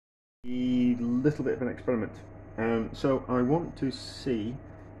little bit of an experiment. So I want to see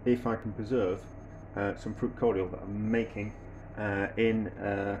if I can preserve some fruit cordial that I'm making in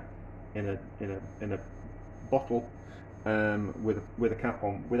a bottle with a cap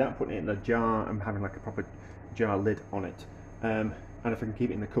on, without putting it in a jar and having like a proper jar lid on it. And if I can keep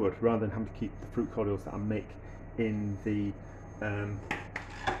it in the cupboard rather than having to keep the fruit cordials that I make in the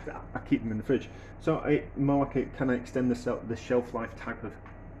I keep them in the fridge. So more like a kind of extend the shelf life type of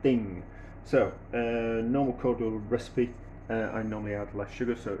thing. So normal cordial recipe, I normally add less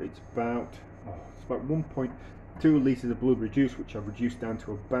sugar, so it's about 1.2 litres of blueberry juice, which I've reduced down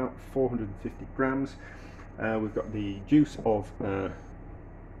to about 450 grams. We've got the juice of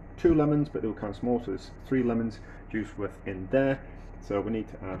 2 lemons, but they were kind of small, so there's 3 lemons juice worth in there. So we need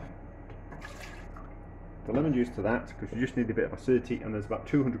to add the lemon juice to that, because we just need a bit of acidity, and there's about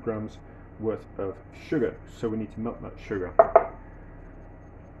 200 grams worth of sugar, so we need to melt that sugar.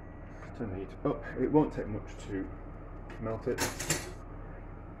 Turn the heat up. It won't take much to melt it.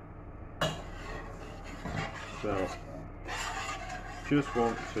 So just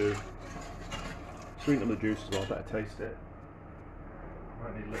want to sweeten up the juice as well, better taste it.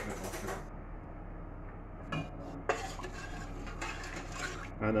 Might need a little bit more sugar.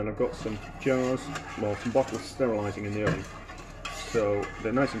 And then I've got some jars, well, some bottles sterilising in the oven, so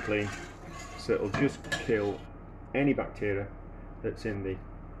they're nice and clean, so it'll just kill any bacteria that's in the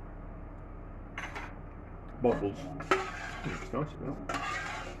bottles. It's nice, isn't it?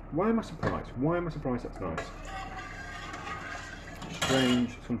 Why am I surprised? Why am I surprised that's nice?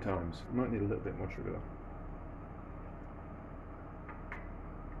 Strange sometimes. I might need a little bit more sugar though.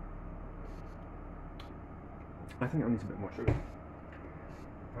 I think I need a bit more sugar.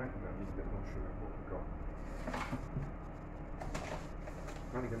 I think I need a bit more sugar. What we've got?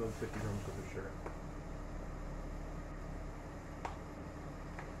 I think another 50 grams worth of sugar.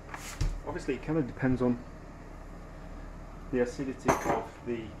 Obviously, it kind of depends on the acidity of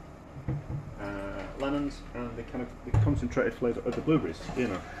the lemons and the kind of the concentrated flavour of the blueberries. You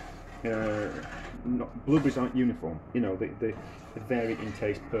know, blueberries aren't uniform. You know, they vary in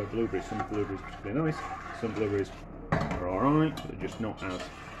taste per blueberry. Some blueberries are particularly nice. Some blueberries are alright, but they're just not as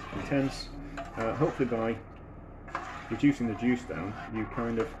intense. Hopefully by reducing the juice down, you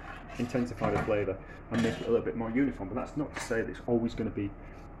kind of intensify the flavour and make it a little bit more uniform, but that's not to say that it's always going to be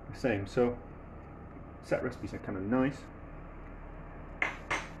the same. So set recipes are kind of nice,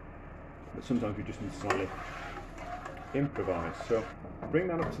 but sometimes we just need to slightly improvise. So bring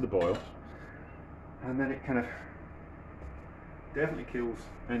that up to the boil, and then it kind of definitely kills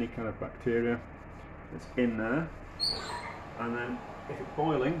any kind of bacteria that's in there. And then if it's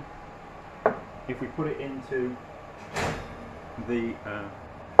boiling, if we put it into the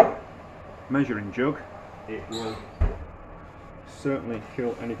measuring jug, it will certainly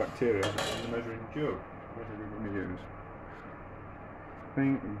kill any bacteria that's in the measuring jug. What are we going to use? I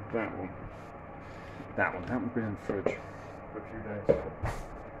think that one. That one's been in the fridge for a few days.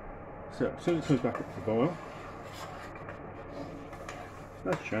 So as soon as it comes back up to the boil, it's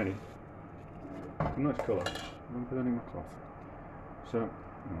nice shiny. It's a nice colour. I'm burning my cloth. So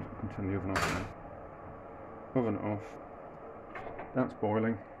I can turn the oven off now. Oven off. That's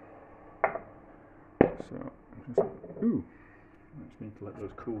boiling. So I'm just I just need to let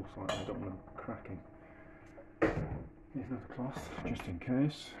those cool slightly. I don't want them cracking. Here's another cloth just in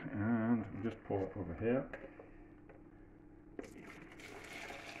case, and just pour it over here.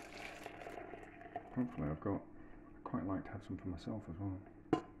 Hopefully I quite like to have some for myself as well.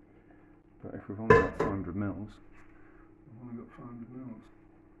 But if we've only got 500 mils, I've only got 500 mils.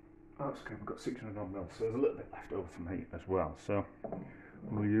 Oh, that's okay, we've got 600 odd mils, so there's a little bit left over for me as well. So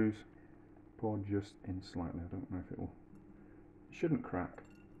we'll pour just in slightly. I don't know if it shouldn't crack,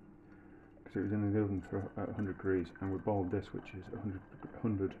 because it was in the oven for 100 degrees, and we boiled this, which is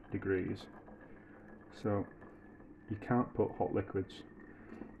 100 degrees. So you can't put hot liquids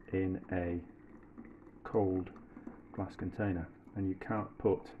in a cold glass container, and you can't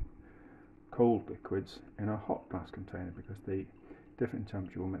put cold liquids in a hot glass container, because the different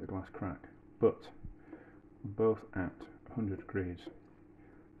temperature will make the glass crack. But we're both at 100 degrees,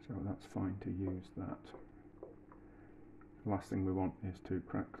 so that's fine to use that. The last thing we want is to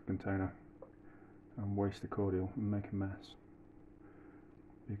crack the container and waste the cordial and make a mess,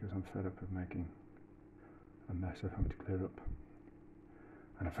 because I'm fed up of making a mess of having to clear up,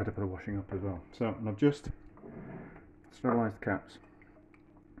 and I'm fed up of the washing up as well. So I've just sterilised the caps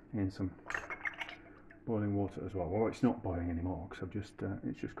in some boiling water as well. Well, it's not boiling anymore because I've just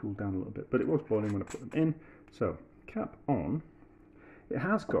it's just cooled down a little bit, but it was boiling when I put them in. So cap on. It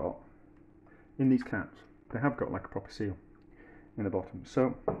has got, in these caps, they have got like a proper seal. in the bottom.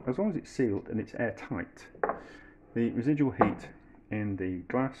 So as long as it's sealed and it's airtight, the residual heat in the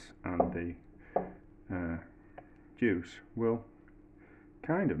glass and the juice will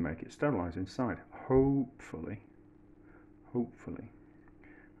kind of make it sterilise inside, hopefully, and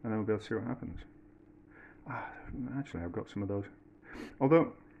then we'll be able to see what happens. Actually, I've got some of those,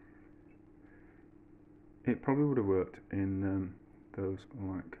 although it probably would have worked in those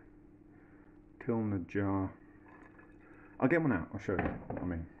like Kilner jar. I'll get one out, I'll show you what I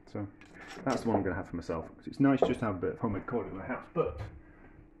mean. So that's the one I'm going to have for myself, because it's nice just to have a bit of homemade cordial in the house, but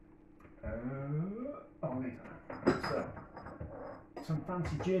I'll leave that. So, some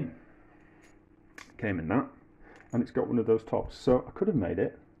fancy gin came in that, and it's got one of those tops, so I could have made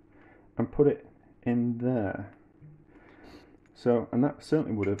it and put it in there. So, and that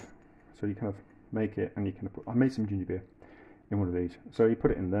certainly would have, so you kind of make it, and you can put, I made some ginger beer in one of these, so you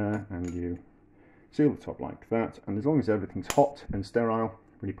put it in there and you seal the top like that, and as long as everything's hot and sterile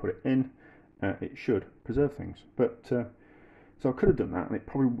when you put it in, it should preserve things. But so I could have done that, and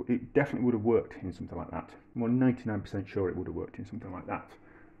it definitely would have worked in something like that. I'm 99% sure it would have worked in something like that.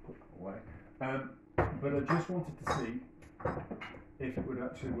 Put that away. But I just wanted to see if it would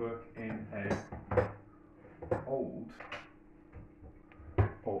actually work in a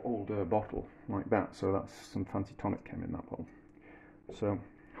older bottle like that. So that's some fancy tonic came in that bottle. So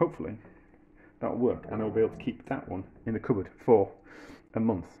hopefully that'll work, and I'll be able to keep that one in the cupboard for a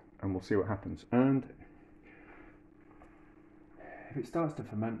month, and we'll see what happens. And if it starts to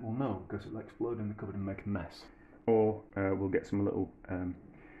ferment, we'll know, because it'll explode in the cupboard and make a mess. Or we'll get some little,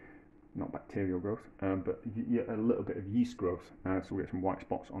 not bacterial growth, but a little bit of yeast growth, so we'll get some white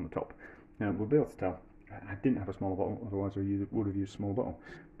spots on the top. Now we'll be able to tell. I didn't have a smaller bottle, otherwise I would have used a small bottle.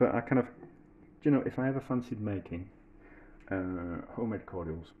 But I kind of, you know, if I ever fancied making homemade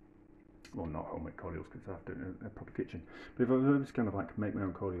cordials, well, not homemade cordials because I have to in a proper kitchen, but if I was just kind of like make my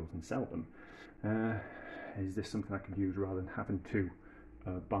own cordials and sell them, is this something I could use rather than having to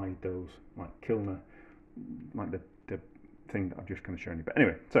buy those like Kilner, like the thing that I've just kind of shown you. But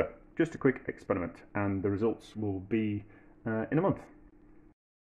anyway, so just a quick experiment, and the results will be in a month.